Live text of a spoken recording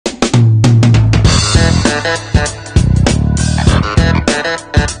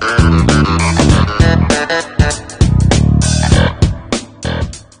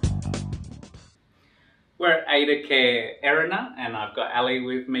Aidacare Erina, and I've got Ali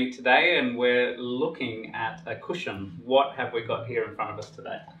with me today, and we're looking at a cushion. What have we got here in front of us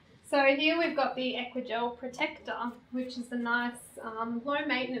today? So here we've got the EquaGel Protector, which is a nice low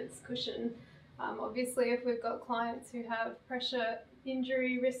maintenance cushion. Obviously, if we've got clients who have pressure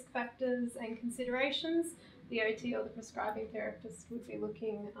injury risk factors and considerations, the OT or the prescribing therapist would be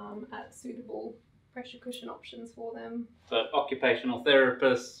looking at suitable pressure cushion options for them. So occupational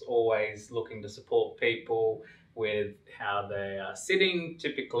therapists always looking to support people with how they are sitting.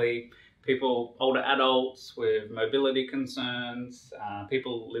 Typically people, older adults with mobility concerns,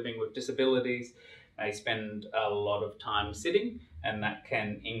 people living with disabilities, they spend a lot of time sitting, and that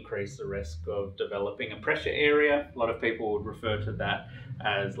can increase the risk of developing a pressure area. A lot of people would refer to that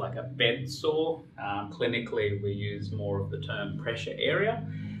as like a bed sore. Clinically we use more of the term pressure area.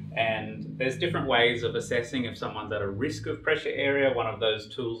 And there's different ways of assessing if someone's at a risk of pressure area, one of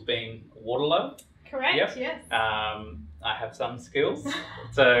those tools being Waterlow. Correct, yep. Yes. I have some skills.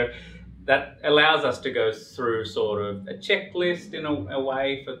 So that allows us to go through sort of a checklist in a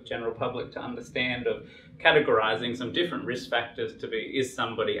way for the general public to understand of categorizing some different risk factors to be, is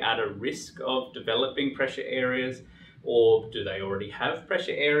somebody at a risk of developing pressure areas, or do they already have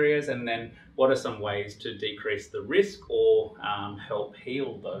pressure areas? And then what are some ways to decrease the risk or help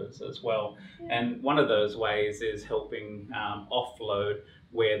heal those as well? Yeah. And one of those ways is helping offload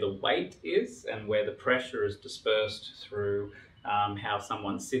where the weight is and where the pressure is dispersed through how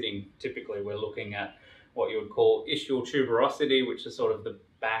someone's sitting. Typically we're looking at what you would call ischial tuberosity, which is sort of the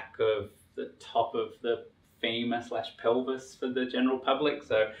back of the top of the femur / pelvis for the general public,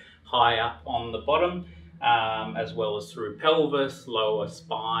 so high up on the bottom. As well as through pelvis, lower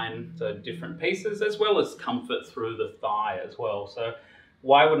spine, so different pieces, as well as comfort through the thigh as well. So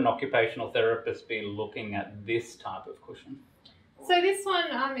why would an occupational therapist be looking at this type of cushion? So this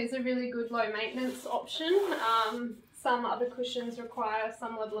one is a really good low maintenance option. Some other cushions require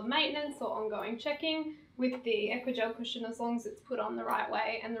some level of maintenance or ongoing checking. With the EquaGel cushion, as long as it's put on the right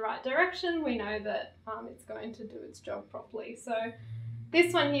way and the right direction, we know that it's going to do its job properly. So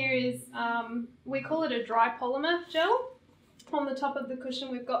this one here is, we call it a dry-polymer gel. On the top of the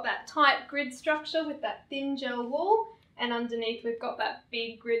cushion we've got that tight grid structure with that thin gel wall, and underneath we've got that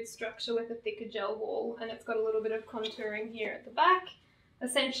big grid structure with a thicker gel wall, and it's got a little bit of contouring here at the back.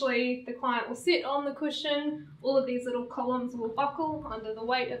 Essentially the client will sit on the cushion, all of these little columns will buckle under the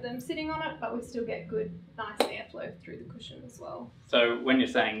weight of them sitting on it, but we still get good, nice airflow through the cushion as well. So when you're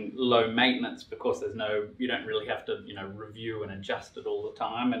saying low maintenance, because there's no, you don't really have to, review and adjust it all the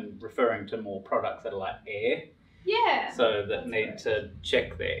time, and referring to more products that are like air. Yeah. So that need to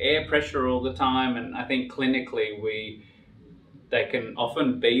check their air pressure all the time, and I think clinically they can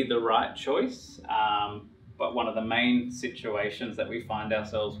often be the right choice. But one of the main situations that we find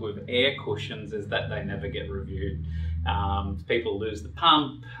ourselves with air cushions is that they never get reviewed. People lose the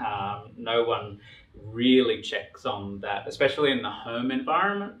pump, no one really checks on that, especially in the home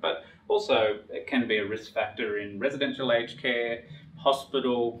environment, but also it can be a risk factor in residential aged care,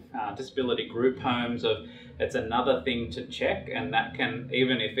 hospital, disability group homes. It's another thing to check, and that can,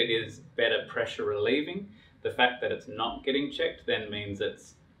 even if it is better pressure relieving, the fact that it's not getting checked then means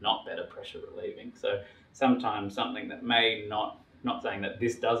it's not better pressure relieving. So sometimes something that may not saying that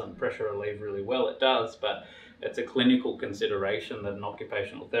this doesn't pressure relieve really well, it does, but it's a clinical consideration that an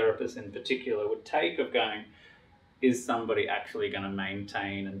occupational therapist in particular would take of going, is somebody actually going to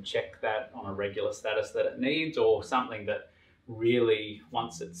maintain and check that on a regular status that it needs, or something that really,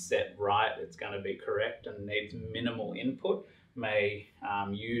 once it's set right, it's going to be correct and needs minimal input, may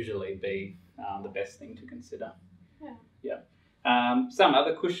usually be the best thing to consider. Yeah. Yeah. Some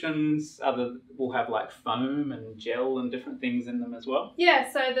other cushions will have like foam and gel and different things in them as well.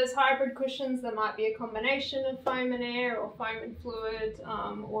 Yeah, so there's hybrid cushions that might be a combination of foam and air, or foam and fluid,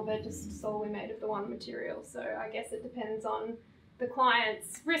 or they're just solely made of the one material. So I guess it depends on the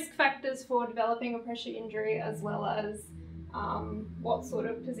client's risk factors for developing a pressure injury, as well as what sort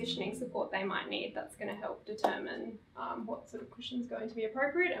of positioning support they might need. That's going to help determine what sort of cushion is going to be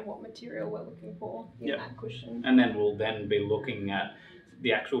appropriate and what material we're looking for in that cushion. And then we'll be looking at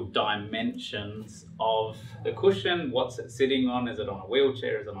the actual dimensions of the cushion. What's it sitting on? Is it on a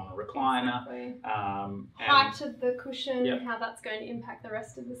wheelchair? Is it on a recliner? Exactly. Height of the cushion, how that's going to impact the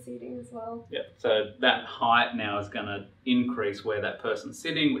rest of the seating as well. Yep. So that height now is going to increase where that person's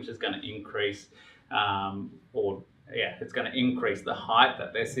sitting, which is going to increase it's going to increase the height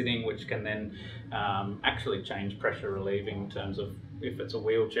that they're sitting, which can then actually change pressure relieving in terms of if it's a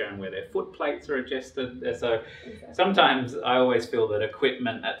wheelchair and where their foot plates are adjusted. So sometimes I always feel that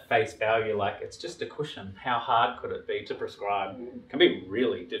equipment at face value, like it's just a cushion, how hard could it be to prescribe, can be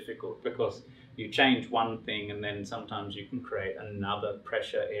really difficult, because you change one thing and then sometimes you can create another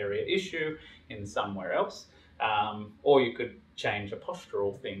pressure area issue in somewhere else. Or you could change a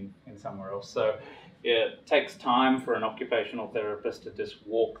postural thing in somewhere else. So yeah, it takes time for an occupational therapist to just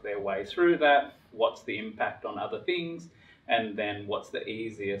walk their way through that. What's the impact on other things? And then what's the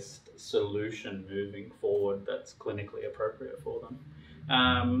easiest solution moving forward that's clinically appropriate for them.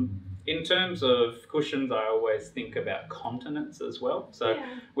 In terms of cushions, I always think about continence as well. So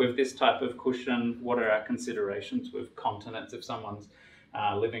with this type of cushion, what are our considerations with continence? If someone's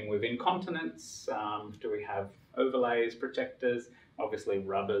living with incontinence, do we have overlays, protectors? Obviously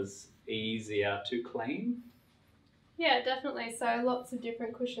rubber's easier to clean. Yeah, definitely. So lots of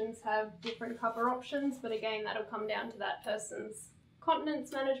different cushions have different cover options, but again, that'll come down to that person's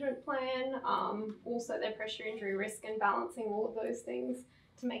continence management plan, also their pressure injury risk, and balancing all of those things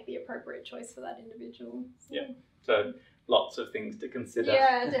to make the appropriate choice for that individual. So. Yeah, so lots of things to consider.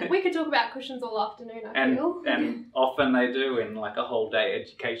 Yeah, we could talk about cushions all afternoon, I feel. And often they do in like a whole day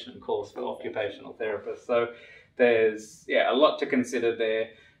education course for occupational therapists. So there's a lot to consider there.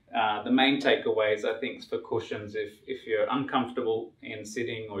 The main takeaways, I think, for cushions, if you're uncomfortable in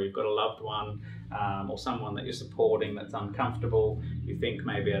sitting, or you've got a loved one or someone that you're supporting that's uncomfortable, you think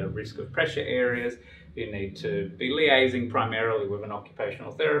maybe at a risk of pressure areas, you need to be liaising primarily with an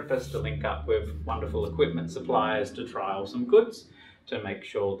occupational therapist to link up with wonderful equipment suppliers to trial some goods to make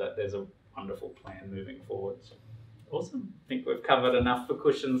sure that there's a wonderful plan moving forward. So, awesome. I think we've covered enough for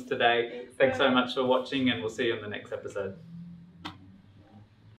cushions today. Thanks so much for watching, and we'll see you in the next episode.